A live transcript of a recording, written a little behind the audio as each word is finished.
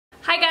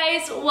Hi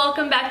guys,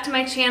 welcome back to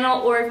my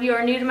channel, or if you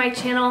are new to my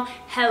channel,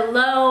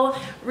 hello.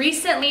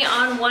 Recently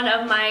on one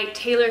of my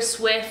Taylor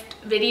Swift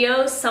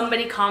videos,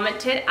 somebody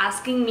commented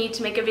asking me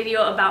to make a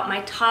video about my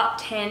top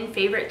 10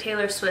 favorite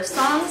Taylor Swift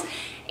songs,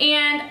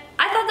 and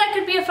I thought that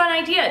could be a fun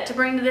idea to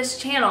bring to this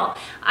channel.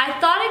 I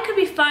thought it could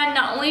be fun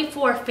not only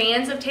for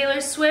fans of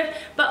Taylor Swift,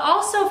 but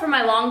also for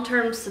my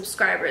long-term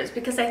subscribers,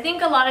 because I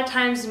think a lot of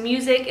times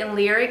music and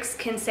lyrics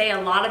can say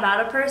a lot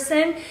about a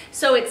person,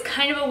 so it's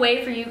kind of a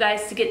way for you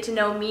guys to get to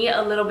know me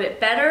a little bit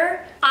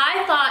better.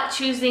 I thought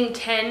choosing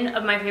 10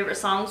 of my favorite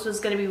songs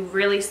was going to be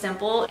really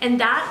simple, and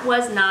that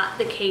was not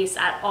the case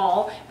at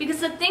all,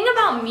 because the thing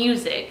about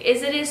music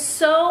is it is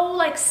so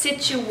like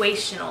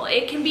situational.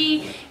 It can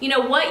be, you know,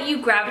 what you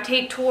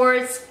gravitate towards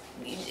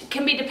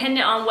can be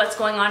dependent on what's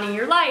going on in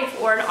your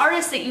life or an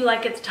artist that you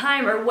like at the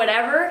time or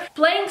whatever.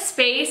 Blank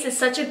Space is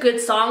such a good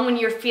song when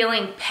you're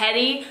feeling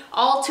petty.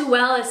 All Too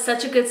Well is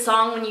such a good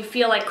song when you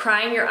feel like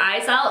crying your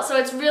eyes out. So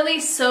it's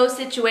really so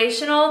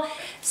situational.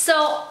 So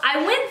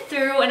I went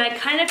through and I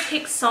kind of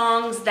picked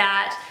songs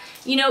that,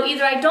 you know,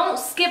 either I don't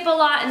skip a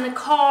lot in the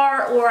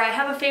car, or I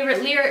have a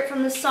favorite lyric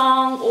from the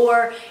song,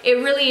 or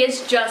it really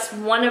is just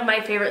one of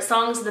my favorite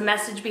songs, the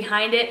message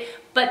behind it.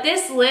 But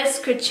this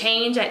list could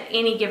change at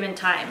any given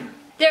time.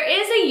 There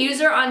is a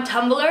user on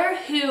Tumblr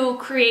who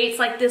creates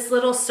like this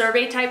little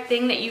survey type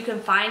thing that you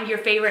can find your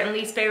favorite and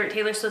least favorite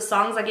Taylor Swift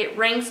songs. Like it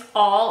ranks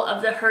all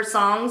of her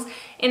songs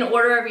in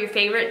order of your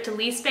favorite to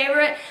least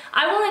favorite.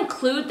 I will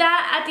include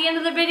that at the end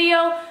of the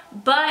video,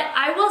 but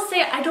I will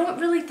say I don't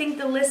really think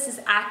the list is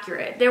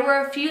accurate. There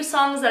were a few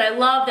songs that I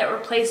love that were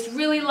placed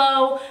really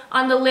low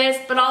on the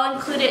list, but I'll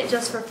include it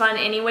just for fun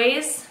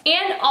anyways.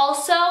 And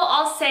also,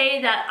 I'll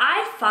say that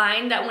I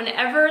find that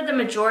whenever the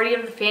majority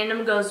of the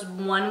fandom goes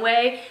one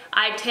way,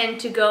 I tend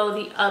to go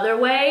the other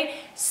way.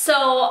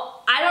 So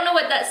I don't know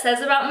what that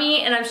says about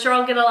me, and I'm sure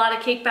I'll get a lot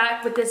of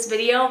kickback with this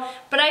video,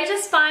 but I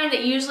just find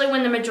that usually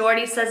when the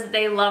majority says that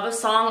they love a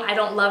song, I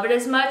don't love it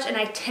as much, and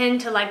I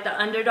tend to like the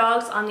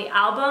underdogs on the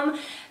album.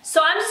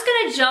 So I'm just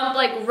gonna jump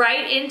like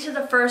right into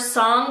the first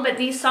song, but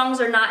these songs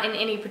are not in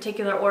any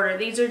particular order.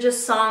 These are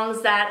just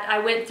songs that I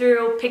went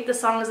through, picked the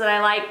songs that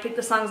I like, picked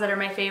the songs that are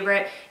my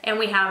favorite, and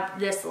we have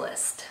this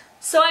list.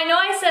 So I know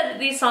I said that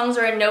these songs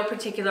are in no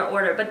particular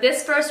order, but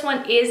this first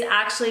one is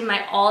actually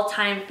my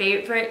all-time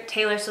favorite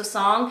Taylor Swift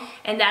song,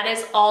 and that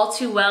is All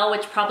Too Well,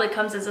 which probably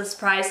comes as a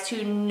surprise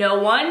to no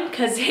one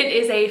because it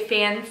is a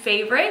fan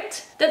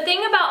favorite. The thing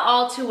about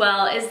All Too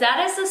Well is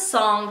that is a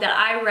song that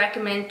I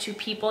recommend to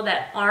people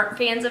that aren't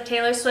fans of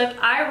Taylor Swift.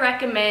 I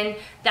recommend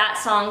that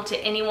song to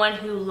anyone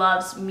who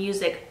loves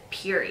music,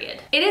 period.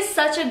 It is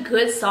such a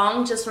good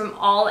song just from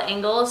all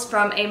angles,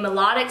 from a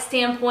melodic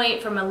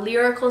standpoint, from a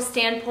lyrical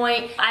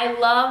standpoint. I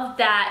love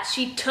that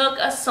she took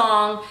a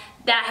song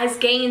that has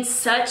gained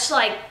such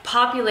like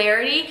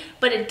popularity,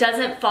 but it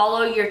doesn't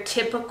follow your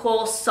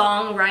typical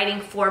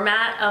songwriting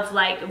format of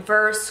like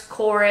verse,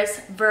 chorus,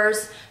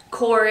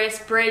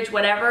 bridge,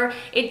 whatever.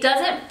 It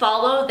doesn't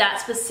follow that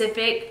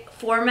specific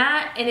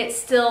format, and it's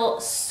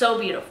still so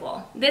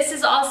beautiful. This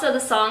is also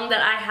the song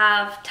that I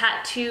have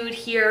tattooed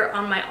here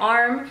on my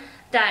arm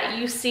that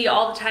you see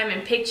all the time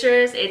in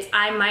pictures. It's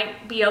I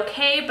might be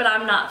okay, but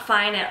I'm not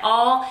fine at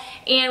all.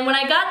 And when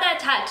I got that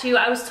tattoo,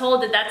 I was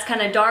told that that's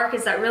kind of dark.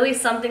 Is that really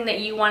something that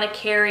you want to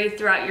carry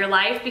throughout your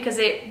life? Because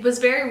it was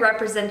very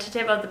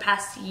representative of the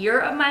past year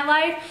of my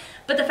life.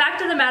 But the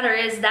fact of the matter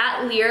is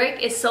that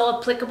lyric is so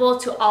applicable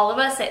to all of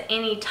us at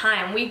any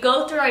time. We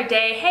go through our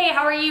day, hey,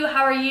 how are you,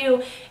 how are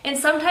you? And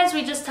sometimes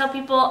we just tell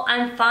people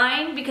I'm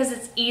fine because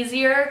it's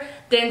easier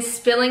than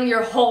spilling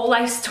your whole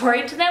life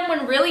story to them,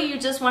 when really you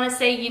just want to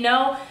say, you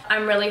know,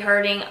 I'm really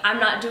hurting, I'm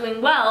not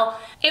doing well.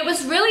 It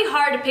was really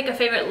hard to pick a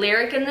favorite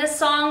lyric in this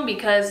song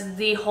because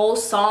the whole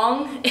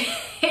song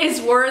is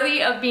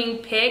worthy of being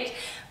picked.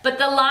 But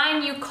the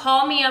line, you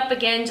call me up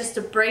again just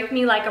to break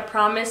me like a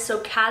promise, so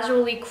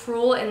casually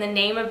cruel in the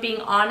name of being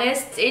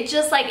honest, it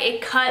just like,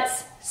 it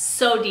cuts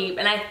so deep.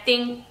 And I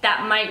think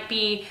that might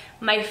be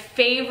my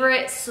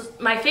favorite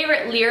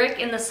lyric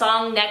in the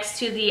song, next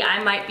to the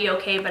I might be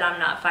okay but I'm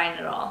not fine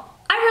at all.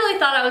 I really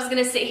thought I was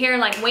gonna sit here and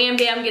like wham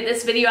bam get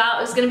this video out.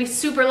 It was gonna be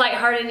super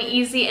lighthearted and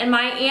easy, and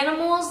my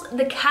animals,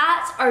 the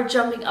cats, are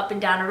jumping up and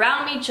down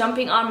around me,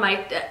 jumping on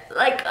my,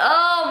 like,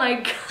 oh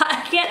my god,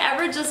 I can't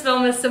ever just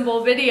film a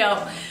simple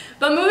video.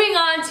 But moving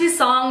on to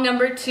song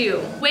number 2.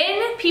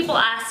 When people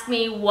ask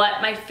me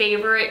what my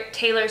favorite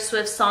Taylor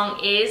Swift song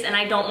is, and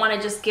I don't want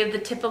to just give the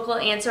typical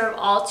answer of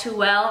All Too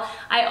Well,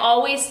 I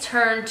always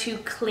turn to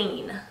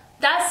Clean.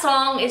 That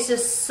song is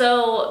just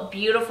so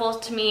beautiful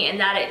to me, in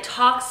that it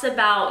talks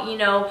about, you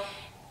know,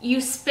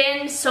 you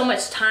spend so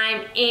much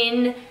time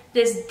in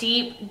this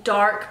deep,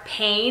 dark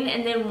pain,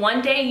 and then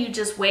one day you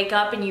just wake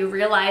up and you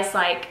realize,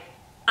 like,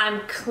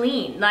 I'm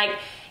clean. Like,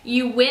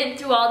 you went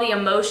through all the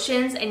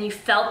emotions and you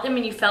felt them,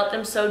 and you felt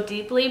them so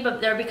deeply,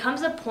 but there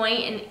becomes a point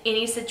in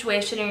any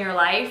situation in your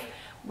life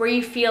where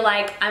you feel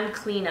like I'm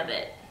clean of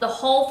it. The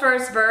whole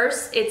first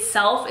verse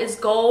itself is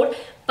gold,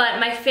 but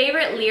my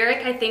favorite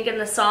lyric I think in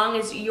the song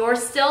is "You're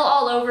still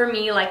all over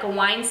me like a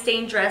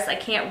wine-stained dress I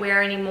can't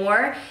wear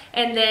anymore,"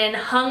 and then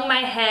 "Hung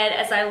my head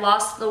as I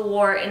lost the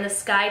war and the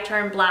sky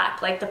turned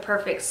black like the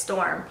perfect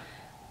storm."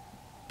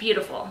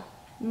 Beautiful.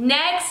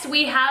 Next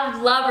we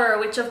have Lover,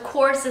 which of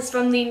course is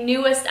from the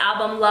newest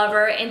album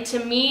Lover, and to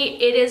me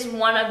it is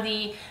one of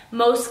the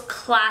most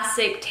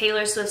classic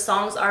Taylor Swift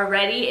songs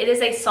already. It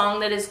is a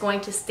song that is going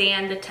to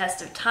stand the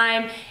test of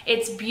time.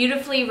 It's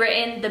beautifully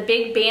written, the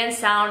big band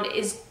sound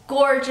is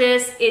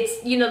gorgeous,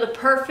 it's, you know, the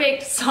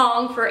perfect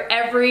song for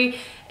every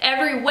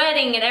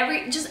wedding and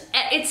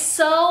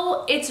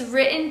it's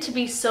written to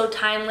be so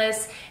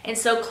timeless and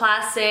so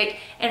classic,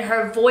 and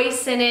her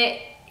voice in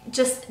it,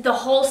 just the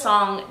whole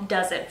song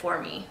does it for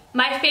me.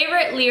 My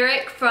favorite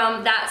lyric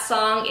from that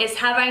song is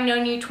 "Have I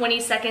known you 20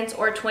 seconds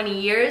or 20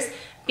 years?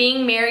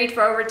 Being married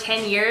for over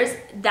 10 years,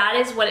 that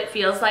is what it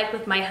feels like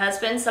with my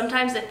husband.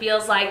 Sometimes it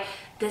feels like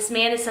this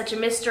man is such a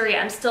mystery.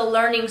 I'm still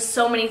learning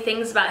so many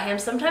things about him.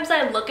 Sometimes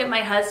I look at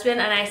my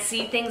husband and I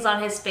see things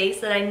on his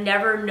face that I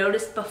never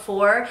noticed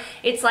before.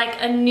 It's like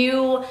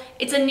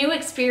it's a new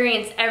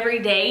experience every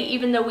day,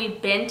 even though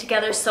we've been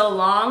together so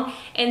long.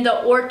 And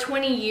the or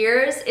 20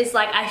 years is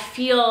like, I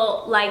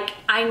feel like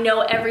I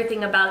know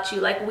everything about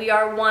you. Like we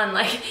are one.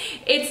 Like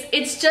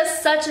it's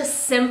just such a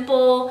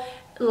simple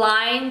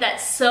line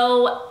that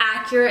so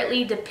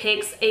accurately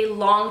depicts a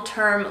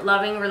long-term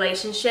loving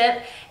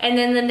relationship. And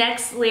then the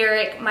next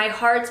lyric, "My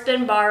heart's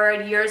been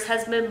borrowed, yours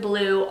has been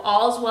blue,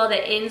 all's well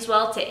that ends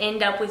well to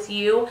end up with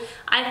you."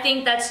 I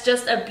think that's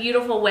just a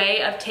beautiful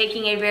way of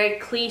taking a very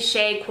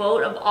cliche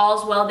quote of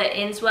 "all's well that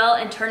ends well"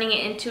 and turning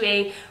it into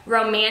a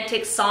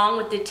romantic song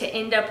with the "to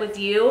end up with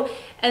you."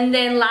 And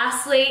then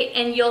lastly,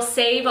 "And you'll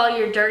save all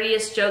your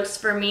dirtiest jokes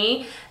for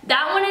me."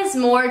 That one is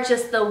more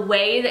just the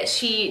way that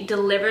she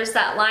delivers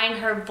that line.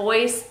 Her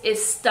voice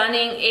is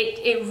stunning.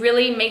 It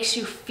really makes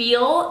you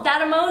feel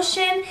that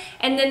emotion.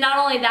 And then not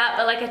only that,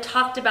 but like I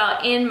talked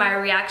about in my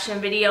reaction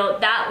video,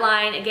 that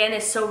line again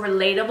is so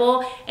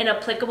relatable and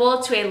applicable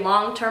to a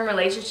long-term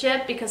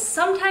relationship, because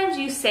sometimes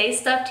you say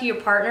stuff to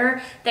your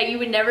partner that you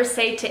would never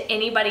say to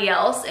anybody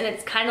else, and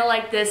it's kind of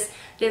like this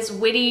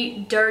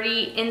witty,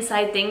 dirty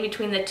inside thing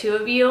between the two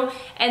of you.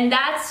 And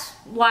that's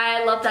why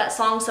I love that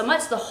song so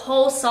much. The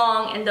whole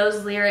song and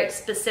those lyrics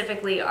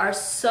specifically are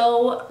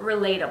so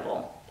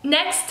relatable.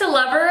 Next to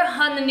Lover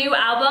on the new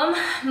album,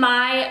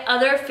 my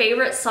other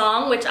favorite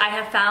song, which I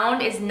have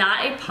found is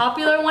not a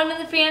popular one in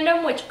the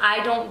fandom, which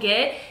I don't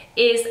get,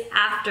 is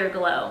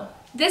Afterglow.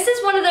 This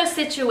is one of those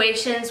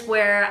situations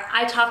where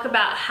I talk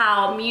about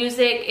how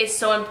music is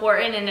so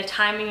important in a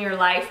time in your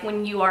life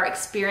when you are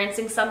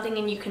experiencing something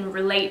and you can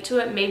relate to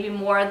it maybe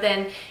more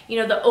than, you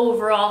know, the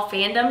overall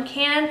fandom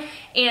can.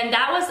 And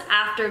that was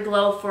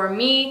Afterglow for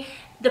me.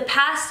 The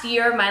past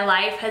year of my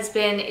life it's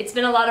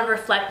been a lot of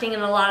reflecting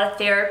and a lot of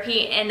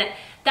therapy, and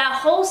that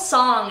whole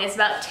song is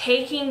about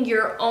taking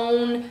your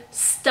own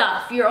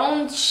stuff, your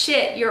own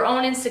shit, your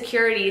own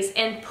insecurities,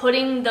 and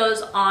putting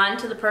those on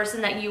to the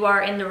person that you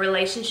are in the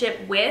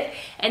relationship with,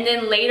 and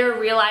then later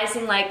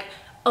realizing like,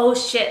 oh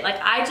shit, like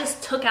I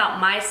just took out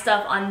my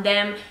stuff on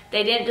them.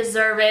 They didn't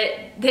deserve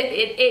it.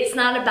 It's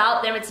not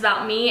about them, it's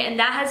about me. And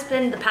that has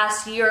been the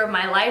past year of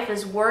my life,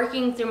 is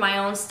working through my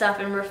own stuff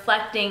and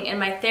reflecting, and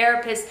my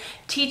therapist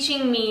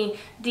teaching me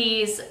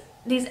these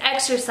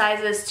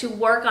exercises to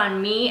work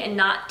on me and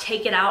not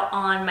take it out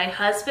on my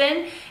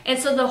husband. And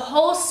so the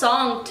whole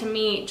song to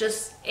me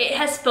it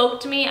has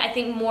spoke to me, I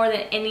think, more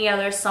than any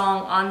other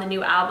song on the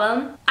new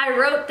album. I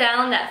wrote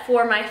down that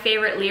for my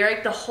favorite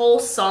lyric, the whole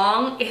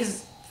song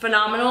is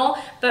phenomenal,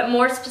 but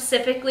more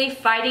specifically,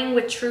 "Fighting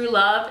with true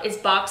love is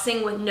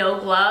boxing with no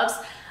gloves."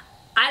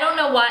 I don't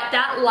know why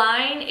that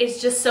line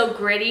is just so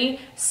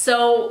gritty,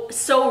 so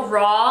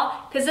raw,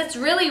 because it's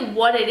really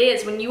what it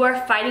is. When you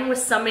are fighting with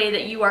somebody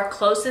that you are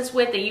closest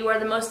with, that you are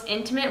the most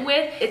intimate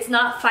with, it's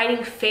not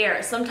fighting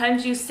fair.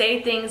 Sometimes you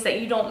say things that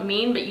you don't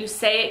mean, but you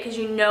say it because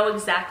you know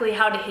exactly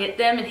how to hit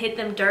them and hit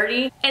them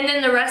dirty. And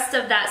then the rest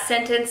of that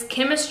sentence,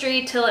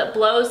 "Chemistry till it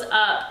blows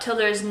up, till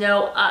there's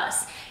no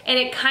us." And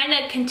it kind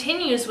of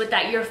continues with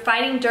that. You're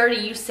fighting dirty.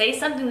 You say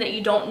something that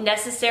you don't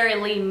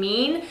necessarily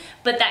mean,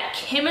 but that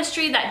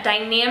chemistry, that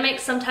dynamic,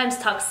 sometimes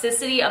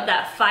toxicity of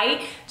that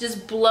fight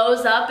just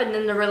blows up, and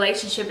then the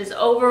relationship is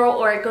over,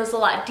 or it goes a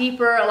lot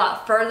deeper, a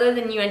lot further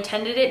than you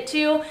intended it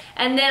to.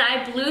 And then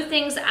 "I blew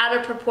things out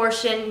of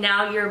proportion,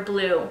 now you're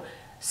blue."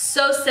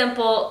 So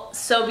simple,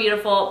 so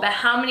beautiful, but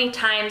how many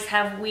times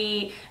have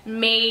we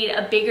made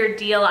a bigger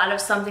deal out of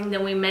something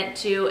than we meant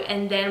to,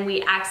 and then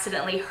we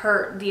accidentally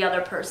hurt the other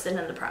person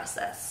in the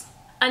process?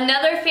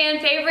 Another fan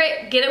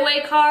favorite,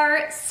 "Getaway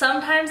Car."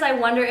 Sometimes I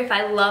wonder if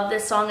I love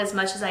this song as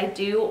much as I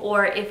do,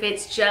 or if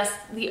it's just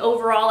the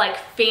overall like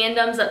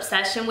fandom's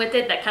obsession with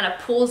it that kind of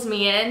pulls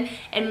me in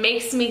and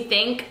makes me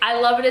think I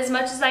love it as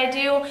much as I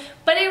do.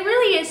 But it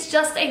really is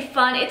just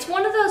it's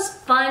one of those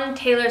fun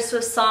Taylor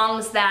Swift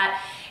songs that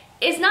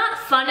it's not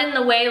fun in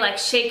the way like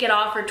Shake It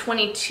Off or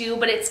 22,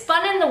 but it's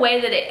fun in the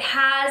way that it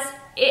has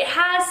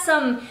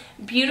some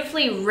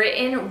beautifully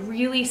written,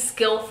 really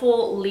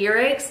skillful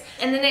lyrics,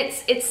 and then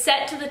it's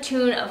set to the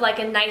tune of like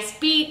a nice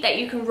beat that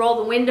you can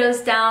roll the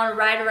windows down,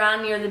 ride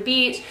around near the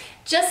beach.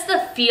 Just the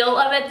feel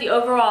of it, the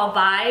overall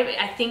vibe,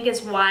 I think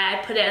is why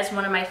I put it as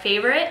one of my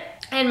favorite.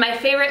 And my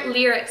favorite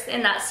lyrics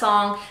in that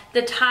song: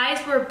 the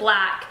ties were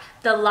black,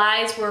 the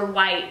lies were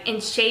white, in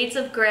shades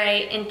of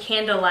gray and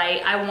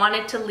candlelight, I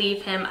wanted to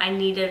leave him, I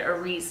needed a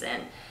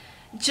reason.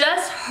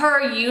 Just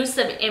her use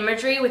of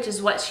imagery, which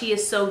is what she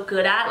is so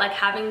good at, like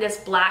having this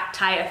black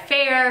tie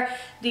affair,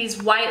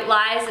 these white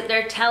lies that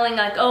they're telling,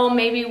 like, oh,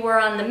 maybe we're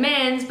on the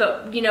mends,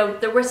 but you know,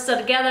 we're still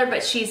together,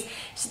 but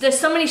there's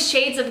so many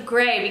shades of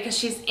gray because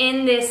she's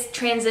in this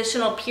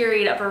transitional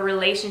period of her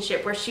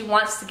relationship where she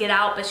wants to get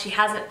out, but she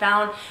hasn't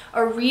found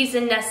a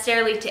reason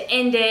necessarily to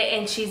end it,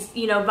 and she's,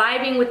 you know,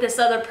 vibing with this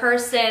other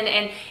person,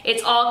 and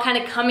it's all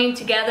kind of coming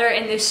together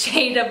in this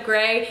shade of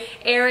gray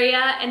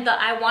area. And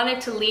I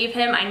wanted to leave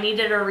him, I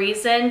needed a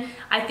reason.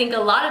 I think a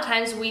lot of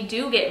times we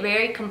do get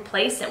very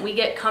complacent, we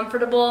get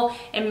comfortable,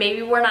 and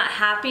maybe we're not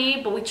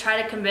happy, but we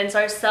try to convince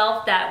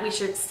ourselves that we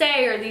should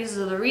stay, or these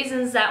are the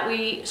reasons that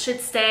we should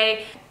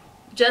stay.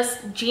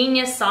 Just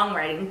genius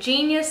songwriting.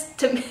 Genius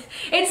to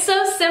it's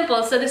so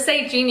simple, so to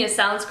say genius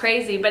sounds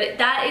crazy, but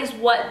that is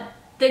what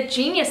the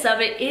genius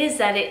of it is,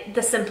 that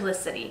the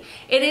simplicity.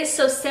 It is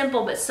so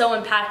simple but so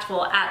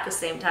impactful at the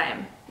same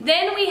time.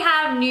 Then we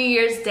have New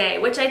Year's Day,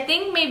 which I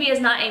think maybe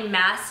is not a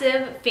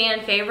massive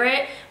fan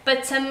favorite,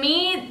 but to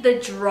me, the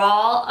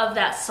draw of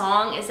that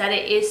song is that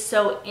it is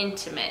so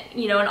intimate.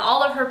 You know, in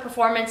all of her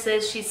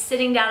performances, she's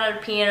sitting down at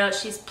a piano,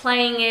 she's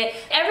playing it.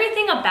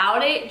 Everything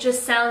about it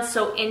just sounds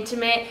so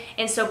intimate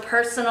and so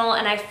personal,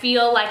 and I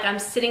feel like I'm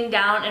sitting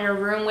down in a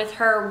room with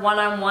her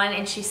one-on-one,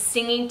 and she's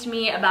singing to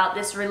me about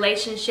this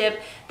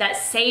relationship that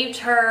saved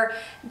her.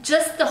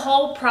 Just the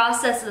whole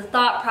process, the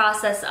thought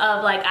process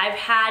of like, I've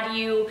had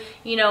you,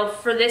 you know,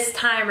 for this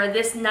time or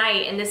this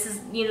night, and this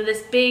is, you know,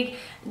 this big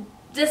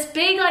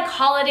like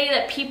holiday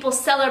that people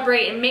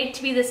celebrate and make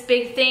to be this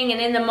big thing, and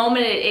in the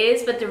moment it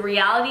is, but the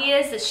reality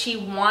is that she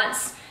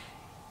wants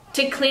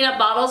to clean up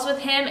bottles with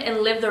him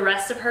and live the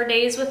rest of her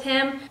days with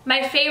him.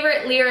 My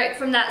favorite lyric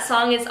from that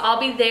song is, I'll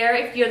be there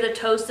if you're the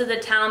toast of the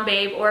town,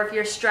 babe, or if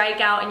you're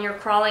strike out and you're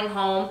crawling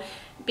home.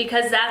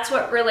 Because that's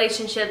what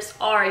relationships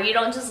are. You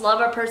don't just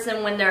love a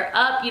person when they're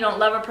up. You don't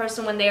love a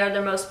person when they are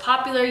the most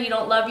popular. You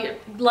don't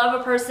love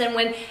a person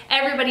when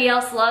everybody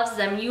else loves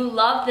them. You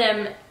love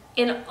them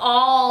in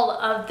all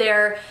of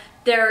their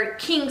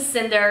kinks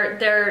and their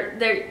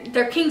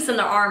kinks in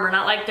their armor,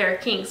 not like they're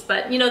kinks,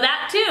 but you know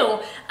that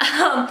too.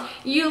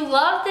 You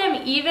love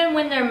them even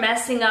when they're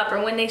messing up,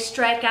 or when they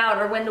strike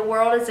out, or when the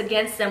world is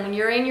against them. When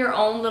you're in your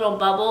own little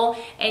bubble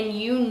and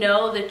you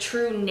know the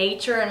true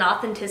nature and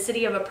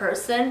authenticity of a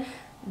person,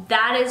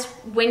 that is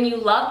when you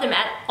love them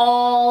at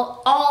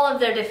all of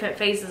their different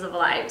phases of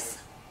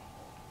life.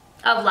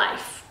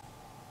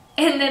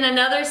 And then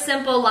another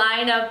simple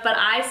line of, but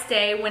I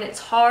stay when it's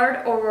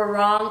hard, or we're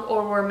wrong,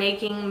 or we're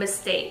making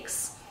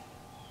mistakes.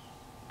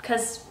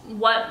 Because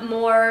what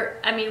more,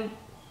 I mean,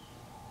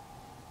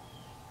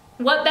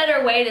 what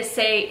better way to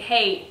say,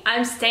 hey,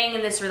 I'm staying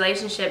in this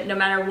relationship no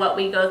matter what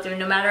we go through,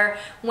 no matter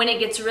when it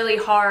gets really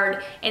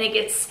hard and it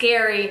gets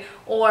scary,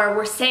 or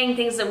we're saying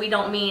things that we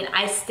don't mean,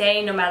 I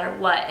stay no matter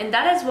what. And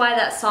that is why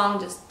that song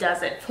just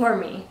does it for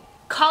me.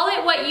 Call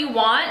It What You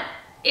Want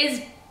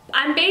is,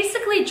 I'm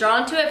basically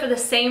drawn to it for the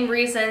same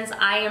reasons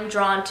I am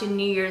drawn to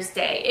New Year's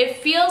Day. It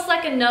feels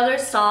like another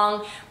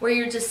song where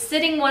you're just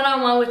sitting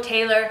one-on-one with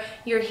Taylor,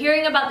 you're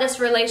hearing about this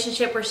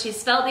relationship where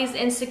she's felt these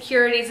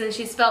insecurities and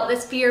she's felt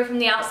this fear from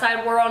the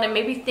outside world, and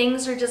maybe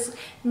things are just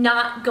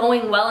not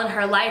going well in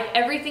her life.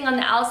 Everything on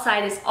the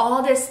outside is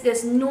all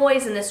this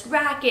noise and this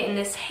racket and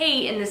this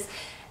hate and this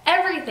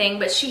everything,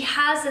 but she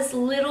has this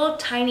little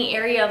tiny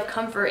area of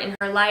comfort in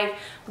her life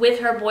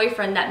with her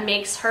boyfriend that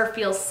makes her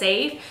feel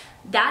safe.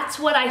 That's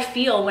what I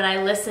feel when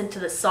I listen to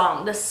the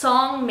song. The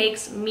song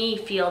makes me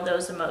feel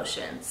those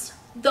emotions.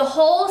 The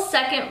whole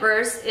second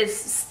verse is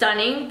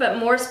stunning, but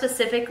more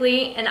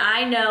specifically, and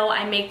I know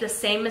I make the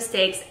same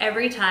mistakes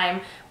every time,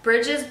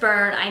 bridges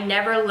burn, I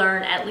never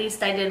learn, at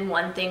least I did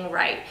one thing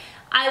right.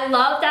 I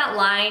love that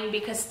line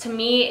because to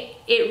me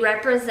it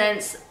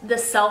represents the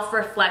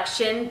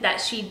self-reflection that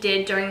she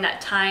did during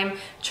that time,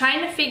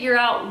 trying to figure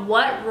out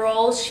what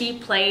role she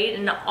played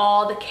in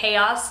all the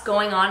chaos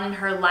going on in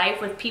her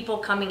life with people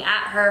coming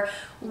at her.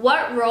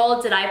 What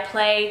role did I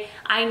play?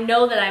 I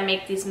know that I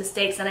make these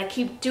mistakes and I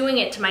keep doing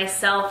it to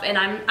myself, and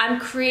I'm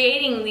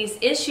creating these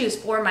issues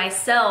for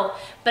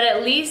myself, but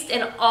at least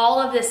in all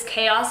of this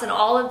chaos and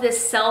all of this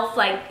self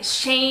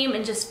shame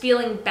and just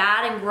feeling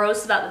bad and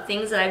gross about the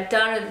things that I've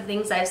done or the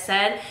things I've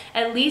said,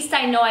 at least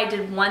I know I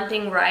did one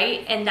thing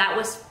right, and that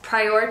was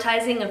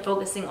prioritizing and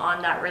focusing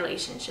on that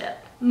relationship.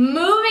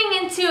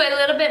 Moving into a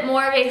little bit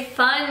more of a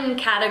fun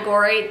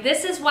category,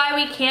 this is why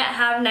we can't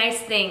have nice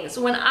things.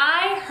 When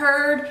I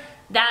heard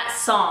that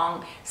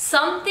song.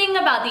 Something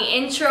about the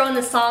intro in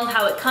the song,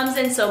 how it comes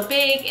in so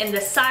big, and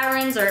the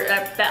sirens, or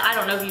I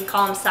don't know if you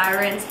call them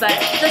sirens, but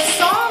the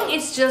song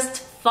is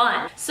just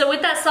fun. So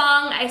with that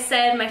song, I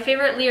said my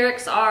favorite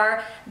lyrics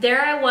are,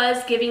 "There I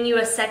was giving you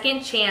a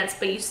second chance,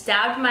 but you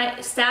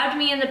stabbed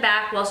me in the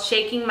back while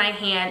shaking my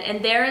hand,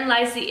 and therein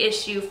lies the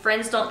issue.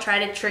 Friends don't try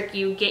to trick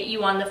you, get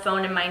you on the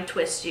phone and mind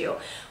twist you."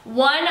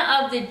 One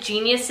of the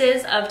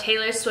geniuses of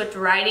Taylor Swift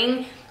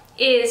writing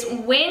is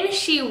when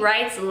she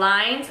writes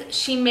lines,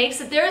 she makes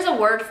it, there's a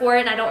word for it,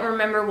 and I don't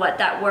remember what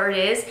that word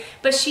is,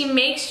 but she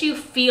makes you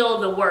feel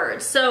the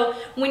words. So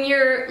when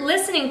you're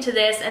listening to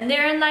this, and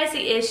therein lies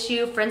the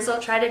issue, friends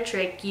don't try to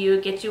trick you,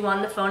 get you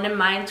on the phone and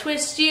mind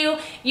twist you,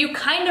 you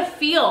kind of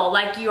feel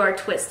like you are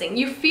twisting.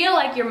 You feel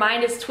like your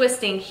mind is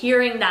twisting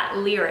hearing that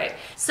lyric.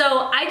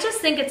 So I just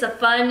think it's a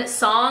fun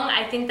song.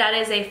 I think that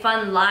is a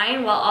fun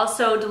line while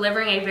also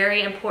delivering a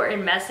very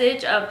important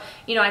message of,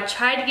 you know, I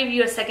tried to give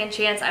you a second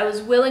chance, I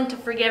was willing to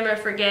forgive or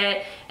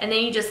forget, and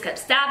then you just kept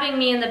stabbing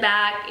me in the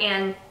back,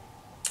 and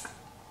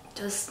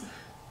just,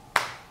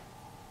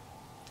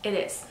 it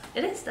is,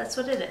 that's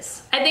what it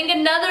is. I think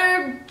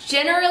another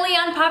generally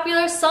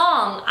unpopular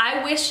song,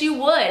 "I Wish You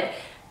Would."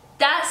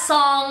 That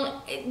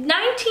song,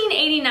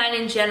 1989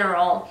 in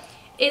general,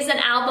 is an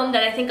album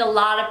that I think a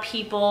lot of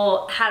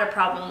people had a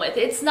problem with.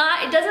 It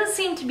doesn't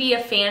seem to be a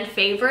fan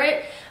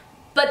favorite,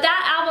 but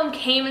that album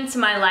came into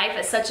my life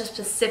at such a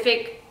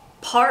specific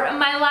part of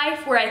my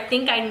life where I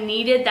think I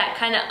needed that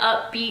kind of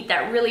upbeat,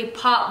 that really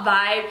pop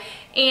vibe,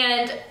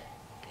 and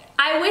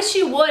 "I Wish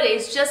You Would"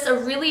 is just a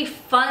really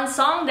fun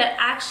song that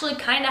actually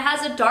kind of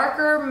has a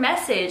darker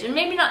message, and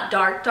maybe not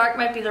dark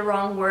might be the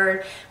wrong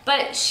word,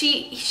 but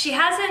she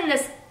has it in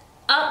this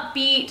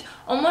upbeat,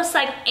 almost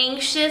like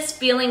anxious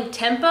feeling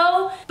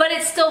tempo, but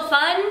it's still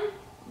fun,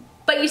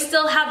 but you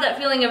still have that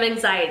feeling of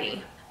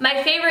anxiety.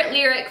 My favorite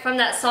lyric from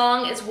that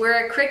song is,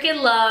 "We're a crooked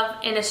love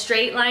in a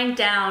straight line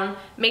down,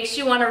 makes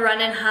you want to run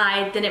and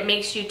hide, then it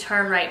makes you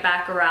turn right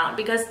back around."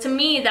 Because to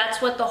me,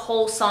 that's what the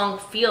whole song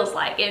feels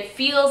like. It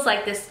feels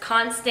like this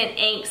constant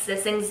angst,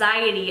 this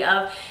anxiety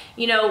of,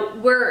 you know,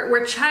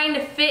 we're trying to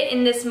fit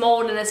in this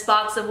mold, in this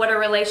box of what a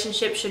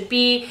relationship should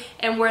be,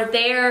 and we're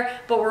there,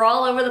 but we're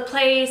all over the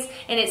place,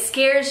 and it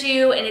scares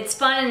you, and it's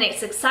fun, and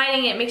it's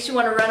exciting, it makes you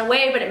want to run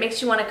away, but it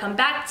makes you want to come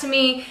back to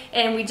me,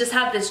 and we just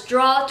have this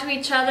draw to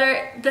each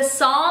other. The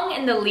song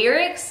and the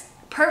lyrics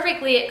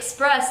perfectly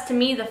express to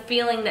me the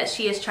feeling that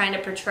she is trying to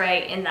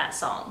portray in that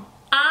song.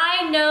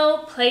 "I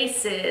Know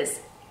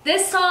Places."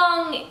 This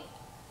song,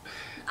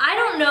 I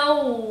don't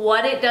know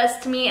what it does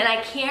to me, and I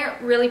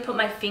can't really put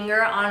my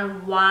finger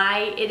on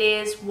why it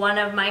is one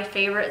of my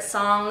favorite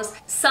songs.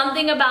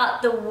 Something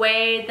about the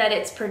way that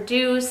it's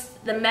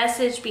produced, the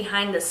message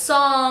behind the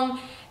song,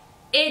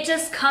 it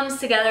just comes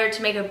together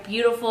to make a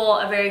beautiful,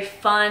 a very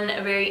fun,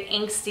 a very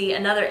angsty,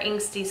 another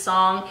angsty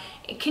song.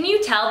 Can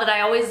you tell that I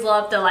always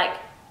love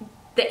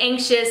the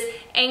anxious,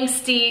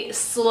 angsty,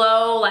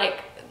 slow,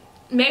 like,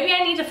 maybe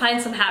I need to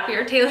find some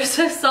happier Taylor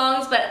Swift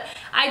songs, but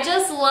I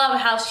just love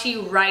how she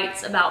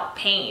writes about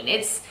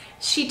pain.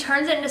 She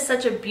turns it into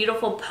such a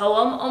beautiful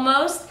poem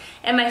almost.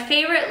 And my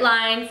favorite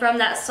line from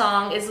that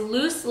song is,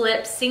 "Loose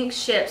lips sink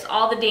ships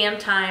all the damn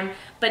time,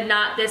 but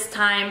not this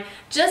time."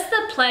 Just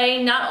the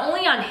play not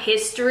only on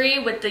history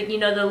with the, you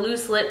know, the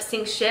loose lips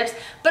sink ships,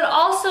 but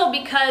also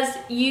because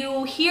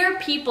you hear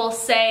people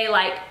say,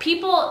 like,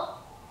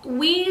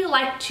 we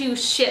like to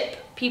ship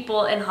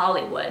people in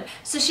Hollywood.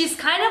 So she's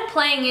kind of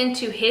playing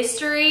into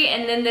history,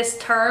 and then this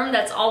term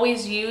that's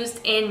always used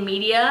in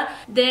media.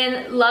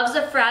 Then, "Love's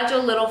a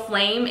fragile little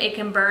flame, it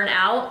can burn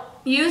out."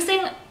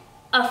 Using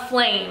a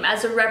flame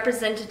as a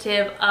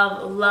representative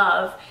of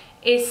love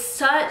is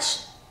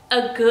such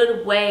a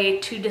good way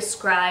to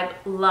describe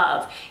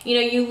love. You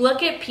know, you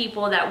look at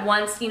people that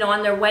once, you know,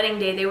 on their wedding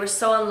day, they were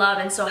so in love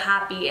and so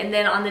happy, and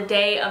then on the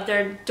day of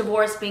their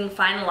divorce being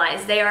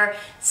finalized, they are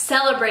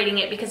celebrating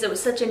it because it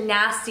was such a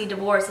nasty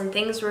divorce and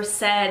things were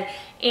said,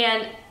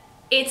 and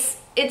it's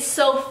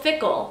so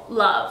fickle,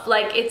 love.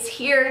 Like, it's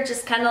here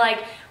just kind of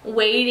like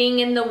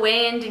waiting in the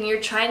wind, and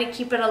you're trying to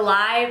keep it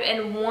alive,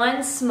 and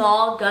one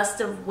small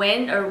gust of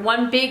wind, or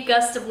one big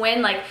gust of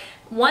wind, like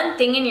one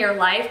thing in your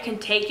life can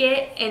take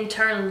it and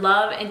turn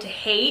love into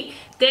hate.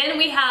 Then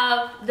we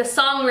have the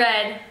song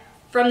Red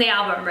from the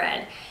album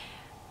Red.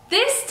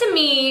 This to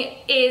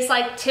me is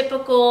like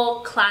typical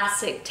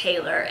classic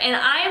Taylor, and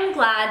I am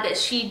glad that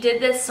she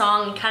did this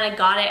song and kind of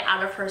got it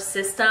out of her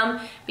system,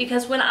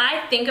 because when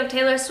I think of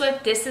Taylor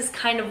Swift, this is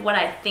kind of what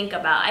I think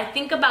about. I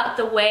think about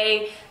the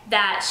way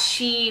that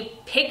she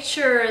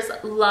pictures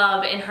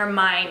love in her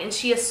mind, and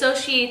she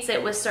associates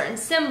it with certain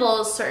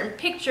symbols, certain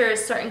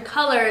pictures, certain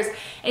colors,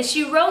 and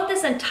she wrote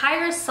this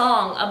entire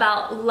song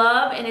about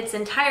love in its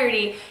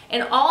entirety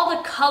and all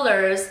the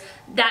colors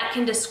that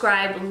can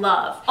describe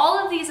love. All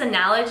of these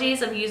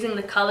analogies of using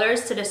the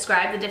colors to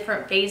describe the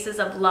different phases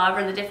of love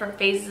or the different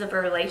phases of a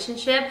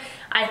relationship,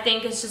 I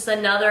think is just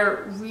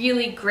another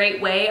really great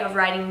way of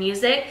writing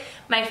music.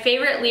 My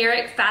favorite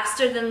lyric,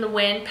 "Faster than the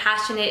wind,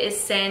 passionate as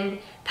sin,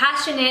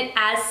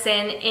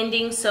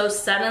 ending so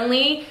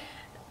suddenly."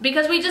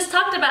 Because we just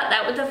talked about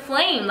that with the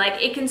flame.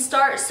 Like, it can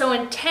start so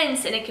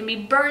intense and it can be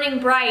burning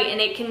bright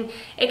and it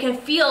can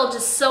feel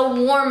just so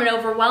warm and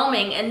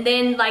overwhelming, and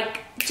then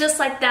like just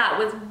like that,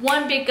 with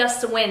one big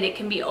gust of wind, it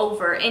can be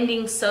over,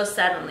 ending so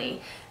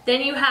suddenly.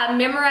 Then you have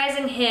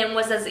memorizing him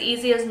was as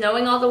easy as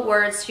knowing all the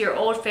words to your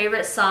old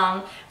favorite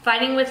song.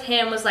 Fighting with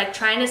him was like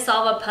trying to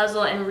solve a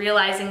puzzle and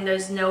realizing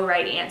there's no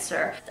right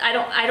answer. I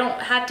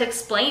don't have to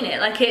explain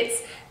it. Like,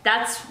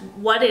 that's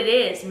what it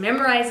is.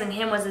 Memorizing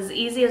him was as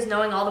easy as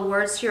knowing all the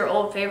words to your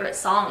old favorite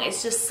song.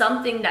 It's just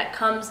something that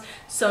comes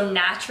so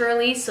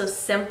naturally, so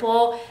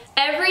simple.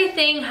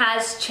 Everything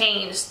has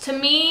changed. To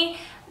me,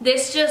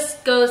 this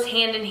just goes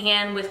hand in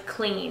hand with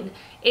clean.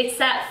 It's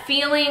that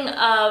feeling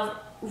of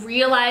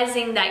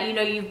realizing that, you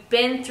know, you've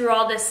been through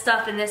all this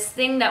stuff, and this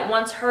thing that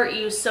once hurt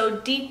you so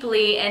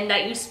deeply and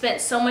that you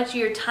spent so much of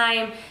your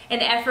time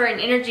and effort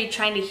and energy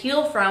trying to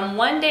heal from,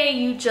 one day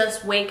you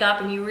just wake up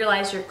and you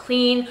realize you're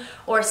clean,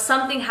 or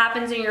something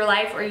happens in your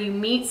life, or you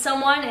meet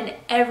someone and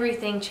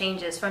everything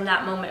changes from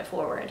that moment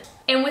forward.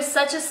 And with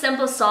such a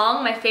simple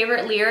song, my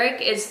favorite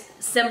lyric is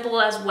simple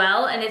as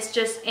well, and it's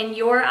just, "And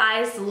your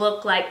eyes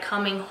look like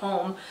coming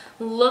home."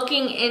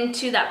 Looking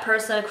into that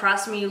person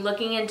across from you,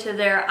 looking into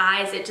their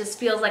eyes, it just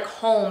feels like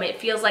home.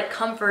 It feels like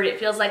comfort. It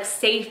feels like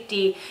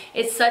safety.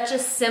 It's such a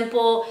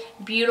simple,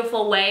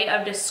 beautiful way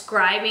of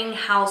describing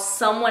how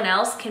someone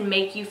else can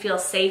make you feel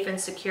safe and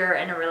secure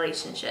in a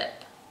relationship.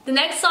 The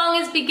next song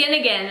is Begin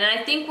Again, and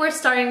I think we're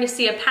starting to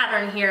see a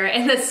pattern here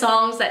in the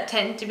songs that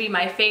tend to be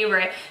my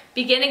favorite.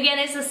 Begin Again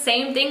is the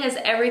same thing as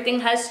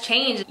Everything Has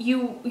Changed.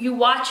 You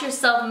watch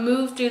yourself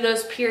move through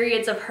those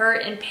periods of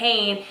hurt and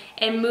pain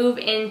and move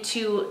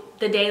into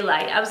the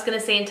daylight. I was gonna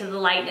say into the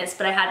lightness,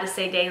 but I had to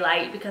say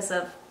daylight because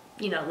of,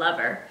 you know,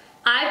 Lover.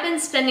 I've been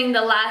spending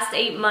the last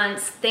 8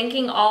 months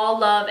thinking all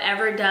love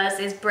ever does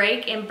is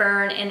break and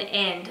burn and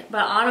end,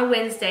 but on a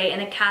Wednesday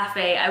in a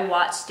cafe, I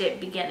watched it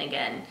begin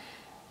again.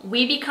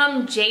 We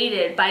become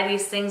jaded by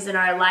these things in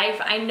our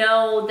life. I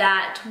know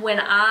that when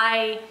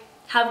I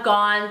have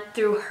gone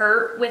through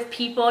hurt with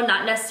people,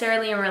 not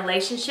necessarily in a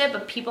relationship,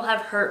 but people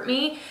have hurt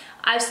me,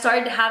 I've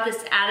started to have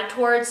this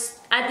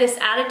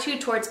attitude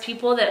towards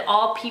people that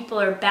all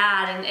people are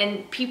bad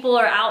and people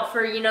are out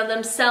for, you know,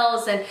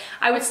 themselves, and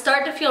I would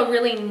start to feel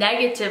really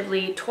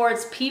negatively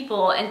towards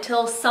people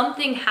until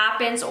something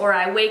happens, or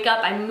I wake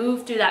up, I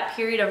move through that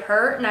period of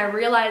hurt, and I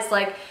realize,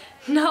 like,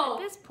 no. At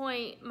this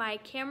point, my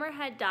camera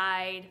had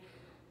died.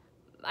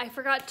 I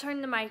forgot to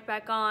turn the mic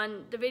back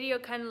on. The video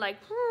kind of like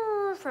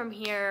from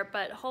here,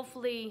 but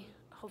hopefully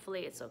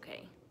it's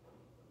okay.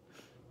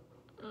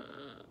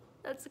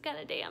 That's the kind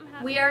of day I'm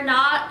having. We are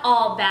not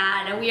all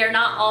bad and we are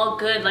not all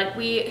good. Like,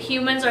 we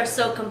humans are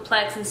so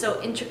complex and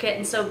so intricate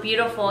and so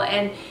beautiful,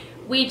 and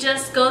we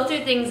just go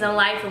through things in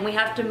life and we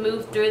have to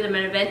move through them,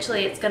 and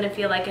eventually it's gonna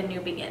feel like a new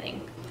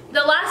beginning.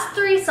 The last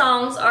 3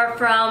 songs are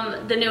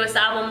from the newest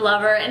album,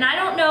 Lover, and I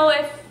don't know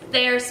if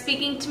they are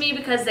speaking to me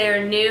because they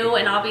are new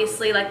and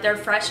obviously like they're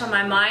fresh on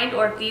my mind,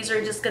 or if these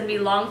are just gonna be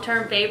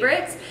long-term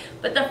favorites.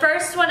 But the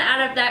first one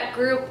out of that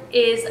group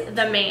is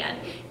The Man.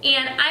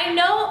 And I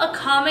know a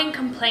common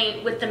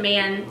complaint with The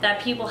Man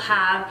that people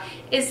have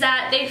is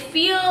that they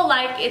feel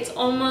like it's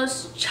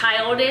almost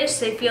childish.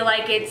 They feel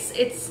like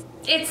it's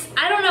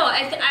I don't know,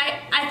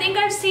 I think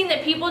I've seen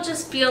that people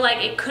just feel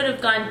like it could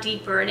have gone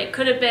deeper and it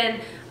could have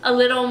been a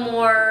little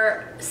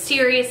more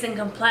serious and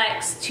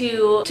complex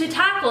to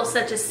tackle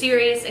such a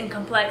serious and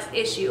complex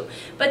issue.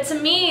 But to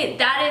me,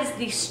 that is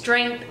the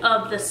strength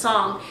of the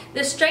song.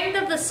 The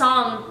strength of the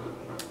song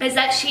is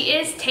that she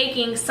is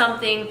taking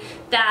something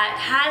that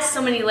has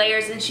so many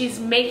layers and she's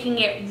making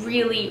it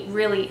really,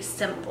 really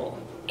simple.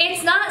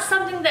 It's not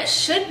something that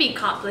should be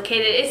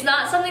complicated. It's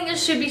not something that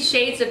should be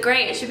shades of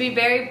gray. It should be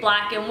very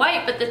black and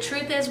white. But the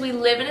truth is, we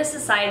live in a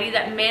society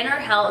that men are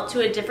held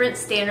to a different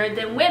standard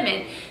than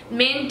women.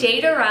 Men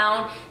date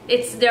around.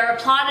 They're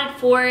applauded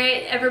for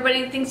it.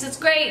 Everybody thinks it's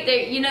great.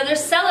 They're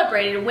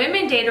celebrated.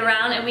 Women date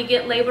around and we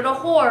get labeled a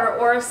whore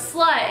or a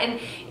slut. And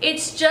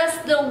it's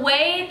just the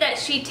way that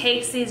she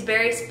takes these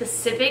very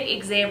specific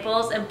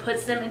examples and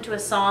puts them into a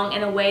song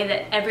in a way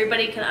that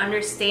everybody can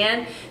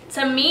understand.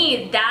 To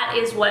me, that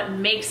is what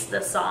makes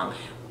the song.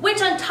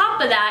 Which on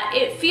top of that,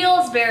 it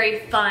feels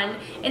very fun,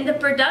 and the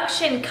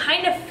production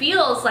kind of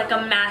feels like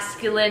a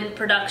masculine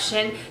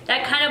production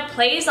that kind of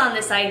plays on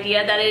this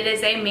idea that it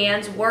is a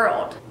man's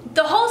world.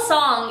 The whole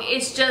song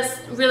is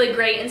just really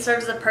great and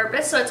serves a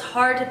purpose, so it's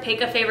hard to pick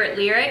a favorite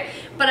lyric,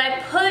 but I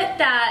put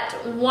that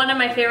one of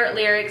my favorite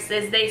lyrics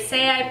is, "They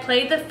say I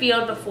played the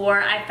field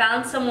before, I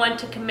found someone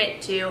to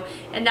commit to,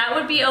 and that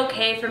would be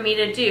okay for me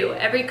to do.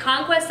 Every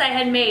conquest I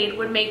had made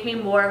would make me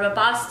more of a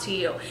boss to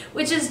you,"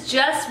 which is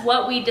just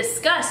what we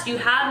discussed. You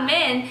have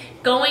men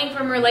going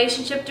from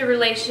relationship to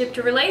relationship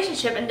to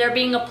relationship, and they're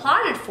being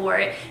applauded for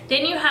it.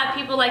 Then you have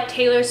people like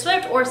Taylor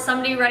Swift, or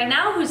somebody right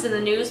now who's in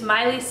the news,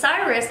 Miley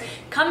Cyrus,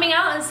 coming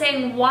out and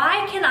saying,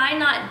 why can I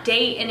not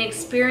date and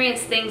experience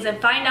things and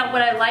find out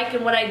what I like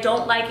and what I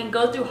don't like and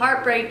go through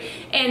heartbreak,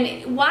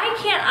 and why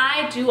can't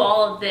I do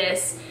all of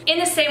this in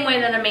the same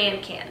way that a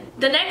man can?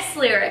 The next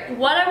lyric,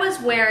 what I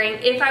was wearing,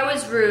 if I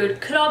was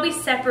rude, could all be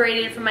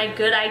separated from my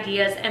good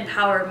ideas and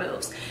power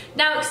moves.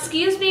 Now,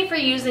 excuse me for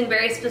using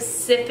very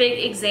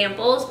specific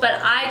examples, but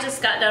I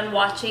just got done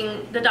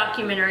watching the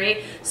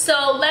documentary.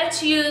 So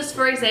let's use,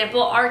 for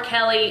example, R.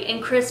 Kelly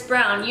and Chris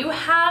Brown. You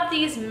have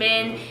these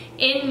men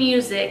in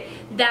music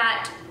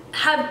that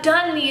have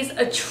done these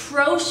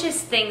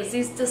atrocious things,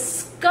 these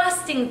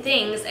disgusting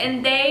things,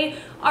 and they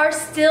are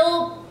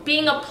still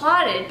being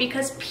applauded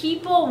because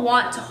people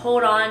want to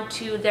hold on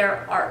to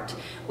their art,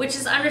 which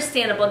is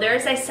understandable. There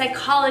is a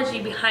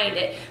psychology behind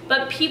it,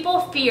 but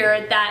people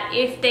fear that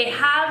if they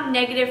have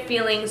negative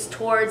feelings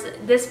towards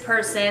this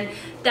person,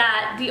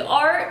 that the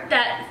art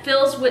that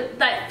fills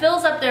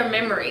up their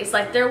memories,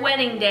 like their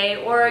wedding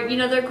day or, you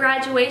know, their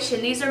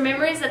graduation, these are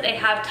memories that they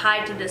have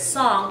tied to this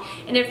song,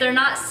 and if they're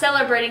not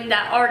celebrating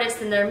that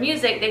artist and their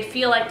music, they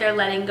feel like they're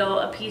letting go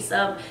a piece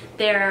of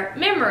their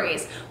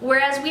memories.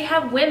 Whereas we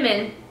have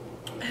women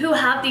who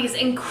have these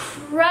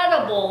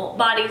incredible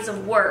bodies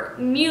of work,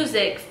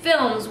 music,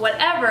 films,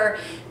 whatever.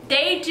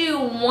 They do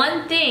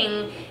one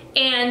thing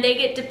and they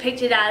get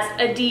depicted as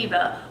a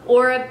diva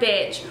or a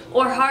bitch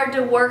or hard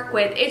to work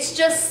with. It's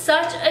just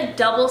such a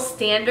double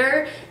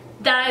standard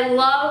that I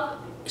love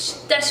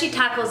that she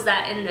tackles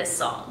that in this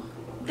song.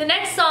 The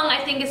next song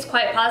I think is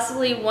quite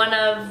possibly one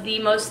of the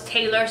most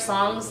Taylor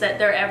songs that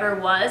there ever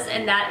was,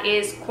 and that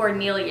is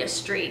Cornelia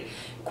Street.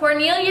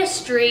 Cornelia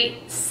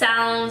Street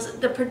sounds,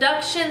 the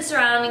production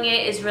surrounding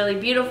it is really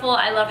beautiful.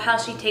 I love how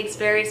she takes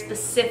very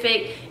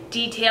specific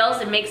details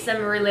and makes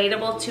them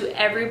relatable to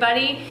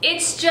everybody.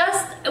 It's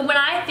just, when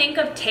I think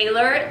of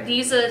Taylor,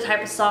 these are the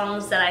type of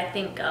songs that I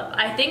think of.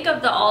 I think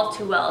of the All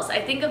Too Wells,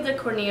 I think of the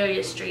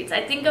Cornelia Streets,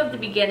 I think of the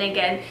Begin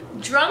Again.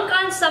 Drunk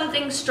on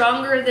something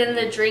stronger than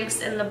the drinks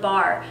in the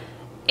bar.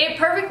 It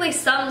perfectly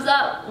sums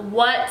up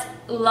what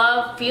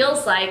love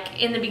feels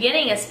like in the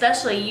beginning,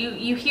 especially.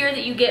 You hear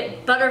that you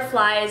get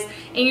butterflies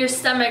in your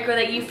stomach or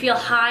that you feel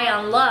high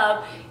on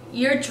love.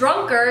 You're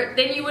drunker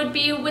than you would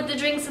be with the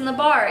drinks in the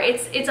bar.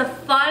 It's a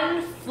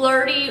fun,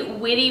 flirty,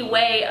 witty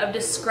way of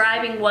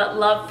describing what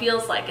love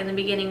feels like in the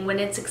beginning, when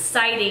it's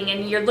exciting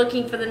and you're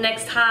looking for the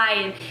next high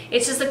and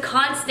it's just a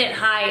constant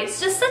high.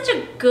 It's just such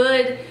a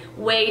good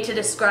way to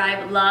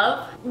describe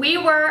love. We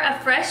were a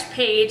fresh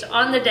page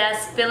on the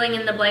desk, filling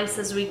in the blanks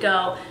as we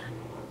go.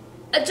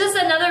 Just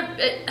another,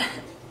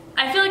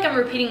 I feel like I'm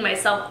repeating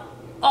myself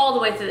all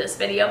the way through this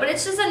video, but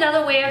it's just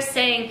another way of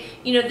saying,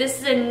 you know, this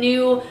is a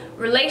new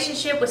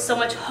relationship with so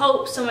much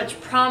hope, so much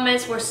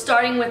promise. We're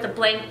starting with a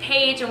blank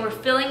page and we're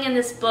filling in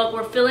this book.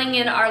 We're filling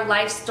in our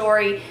life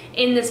story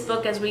in this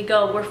book as we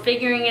go. We're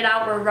figuring it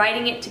out. We're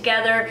writing it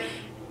together.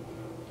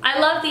 I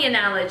love the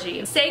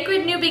analogy.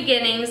 Sacred new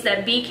beginnings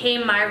that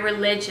became my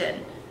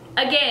religion.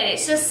 Again,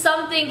 it's just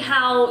something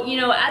how, you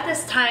know, at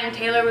this time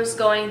Taylor was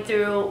going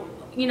through,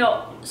 you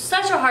know,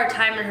 such a hard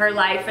time in her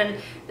life, and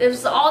there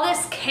was all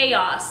this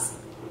chaos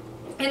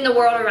in the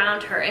world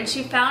around her, and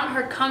she found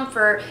her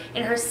comfort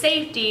and her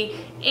safety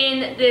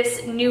in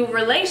this new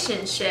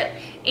relationship,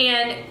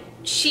 and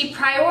she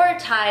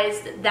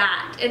prioritized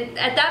that. And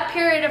at that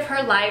period of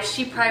her life,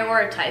 she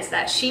prioritized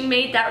that. She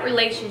made that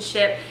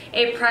relationship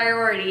a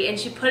priority, and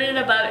she put it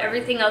above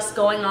everything else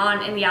going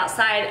on in the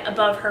outside,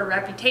 above her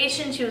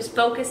reputation. She was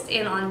focused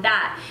in on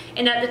that,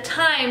 and at the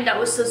time that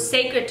was so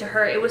sacred to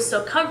her. It was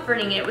so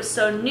comforting, it was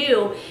so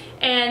new,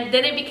 and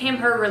then it became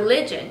her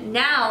religion.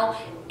 Now,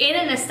 in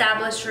an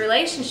established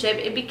relationship,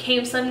 it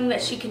became something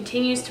that she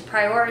continues to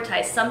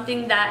prioritize,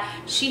 something that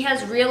she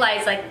has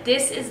realized, like,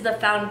 this is the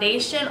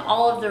foundation.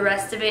 All of the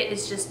rest of it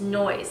is just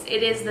noise.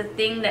 It is the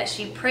thing that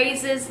she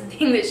praises, the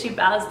thing that she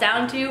bows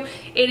down to.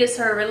 It is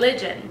her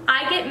religion.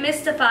 I get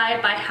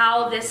mystified by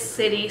how this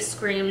city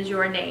screams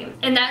your name.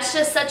 And that's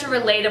just such a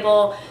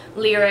relatable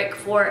lyric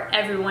for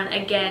everyone.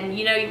 Again,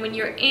 you know, when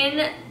you're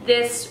in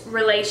this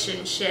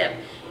relationship,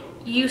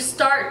 you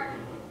start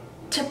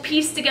to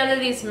piece together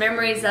these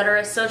memories that are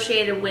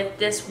associated with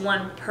this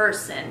one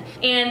person.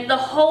 And the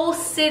whole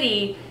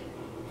city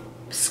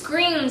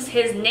screams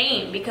his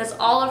name because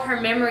all of her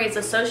memories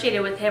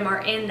associated with him are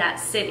in that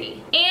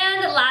city.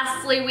 And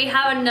lastly, we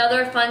have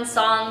another fun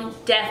song,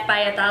 Death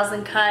by a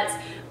Thousand Cuts.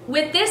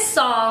 With this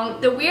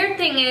song, the weird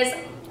thing is,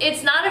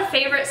 it's not a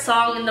favorite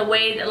song in the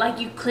way that, like,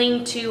 you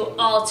cling to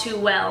All Too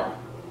Well.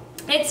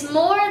 It's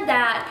more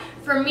that,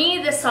 for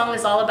me, this song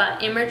is all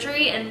about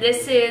imagery, and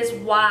this is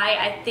why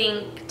I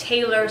think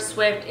Taylor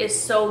Swift is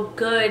so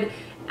good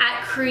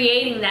at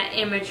creating that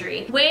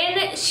imagery.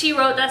 When she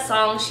wrote that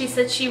song, she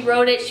said she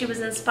wrote it, she was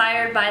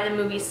inspired by the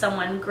movie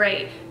Someone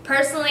Great.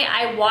 Personally,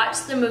 I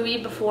watched the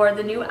movie before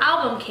the new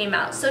album came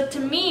out, so to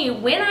me,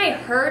 when I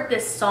heard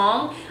this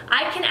song,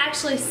 I can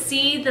actually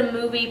see the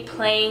movie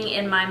playing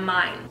in my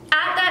mind.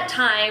 At that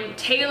time,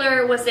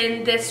 Taylor was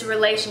in this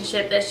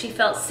relationship that she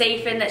felt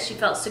safe in, that she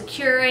felt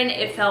secure in,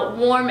 it felt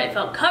warm, it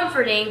felt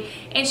comforting,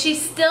 and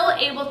she's still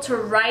able to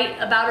write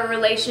about a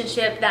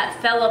relationship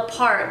that fell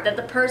apart, that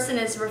the person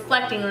is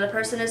reflecting, and the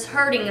person is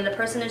hurting, and the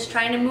person is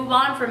trying to move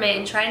on from it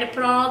and trying to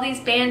put on all these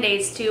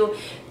band-aids to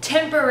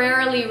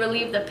temporarily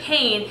relieve the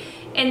pain.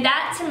 And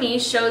that to me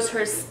shows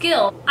her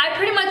skill. I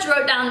pretty much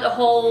wrote down the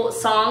whole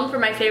song for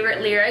my favorite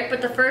lyric,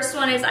 but the first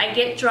one is, I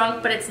get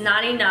drunk but it's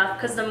not enough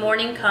because the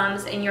morning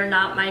comes and you're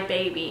not my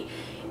baby.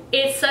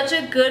 It's such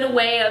a good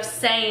way of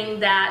saying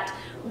that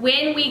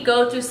when we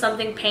go through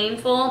something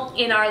painful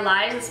in our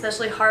lives,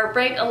 especially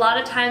heartbreak, a lot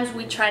of times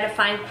we try to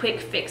find quick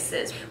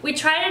fixes. We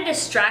try to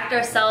distract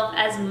ourselves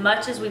as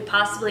much as we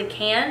possibly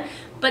can,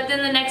 but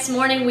then the next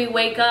morning we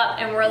wake up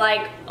and we're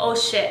like, oh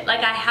shit, like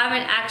I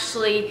haven't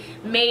actually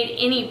made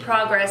any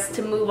progress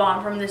to move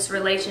on from this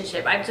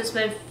relationship. I've just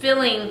been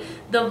filling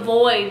the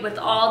void with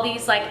all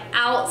these like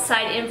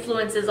outside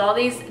influences, all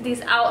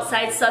these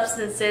outside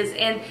substances,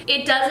 and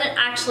it doesn't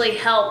actually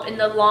help in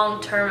the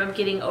long term of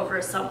getting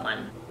over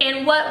someone.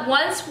 And what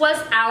once was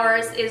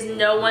ours is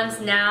no one's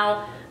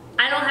now.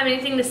 I don't have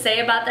anything to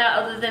say about that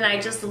other than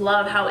I just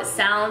love how it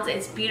sounds.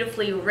 It's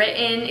beautifully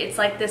written. It's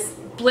like this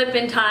blip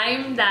in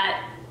time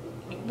that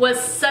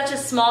was such a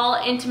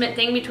small, intimate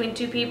thing between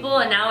two people,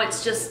 and now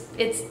it's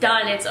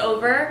done, it's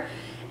over.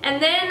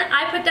 And then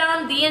I put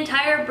down the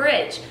entire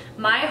bridge.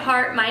 My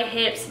heart, my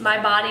hips,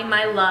 my body,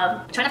 my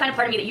love. Trying to find a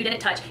part of me that you didn't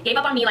touch. Gave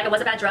up on me like I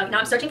was a bad drug. Now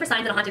I'm searching for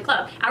signs in a haunted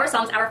club. Our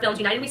songs, our films,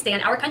 united we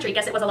stand. Our country,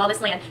 guess it was a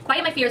lawless land.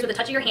 Quiet my fears with a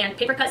touch of your hand.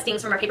 Paper cut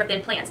stings from our paper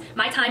thin plans.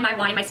 My time, my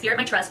wine, my spirit,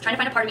 my trust. Trying to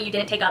find a part of me you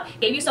didn't take up.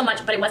 Gave you so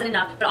much, but it wasn't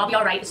enough. But I'll be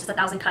alright, it's just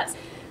 1,000 cuts.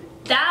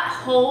 That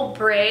whole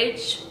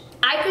bridge,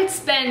 I could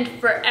spend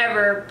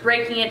forever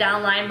breaking it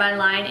down line by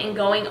line and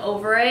going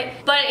over it,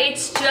 but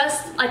it's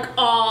just like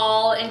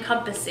all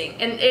encompassing,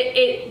 and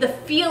the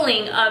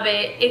feeling of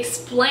it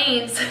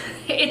explains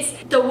it's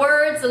the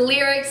words, the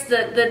lyrics,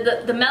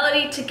 the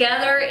melody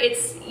together.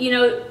 It's, you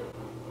know,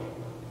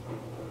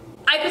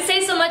 I could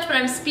say so much, but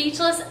I'm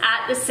speechless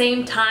at the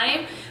same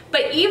time.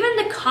 But even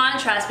the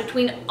contrast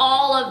between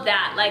all of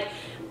that, like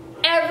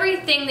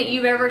everything that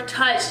you've ever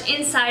touched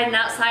inside and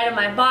outside of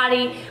my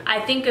body, I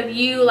think of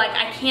you, like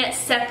I can't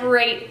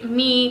separate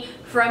me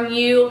from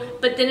you,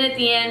 but then at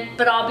the end,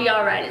 but I'll be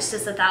alright, it's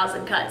just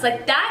 1,000 cuts.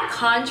 Like that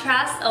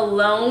contrast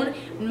alone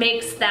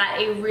makes that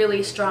a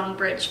really strong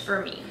bridge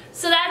for me.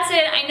 So that's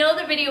it. I know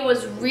the video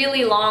was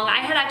really long. I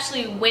had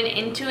actually went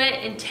into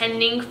it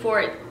intending for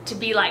it to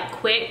be like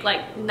quick,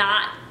 like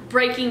not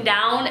breaking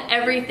down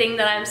everything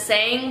that I'm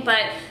saying, but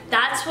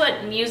that's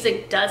what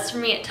music does for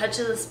me. It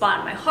touches a spot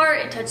in my heart,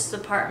 it touches a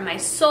part in my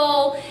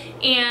soul,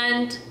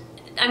 and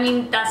I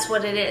mean, that's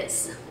what it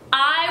is.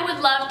 I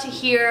would love to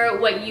hear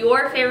what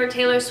your favorite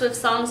Taylor Swift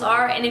songs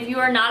are, and if you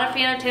are not a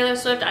fan of Taylor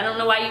Swift, I don't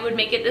know why you would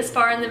make it this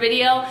far in the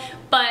video,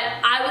 but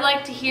I would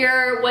like to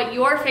hear what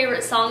your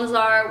favorite songs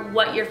are,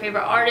 what your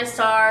favorite artists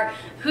are,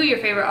 who your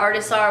favorite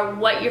artists are,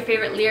 what your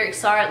favorite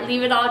lyrics are.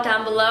 Leave it all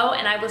down below,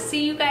 and I will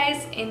see you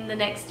guys in the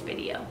next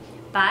video.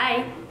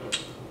 Bye!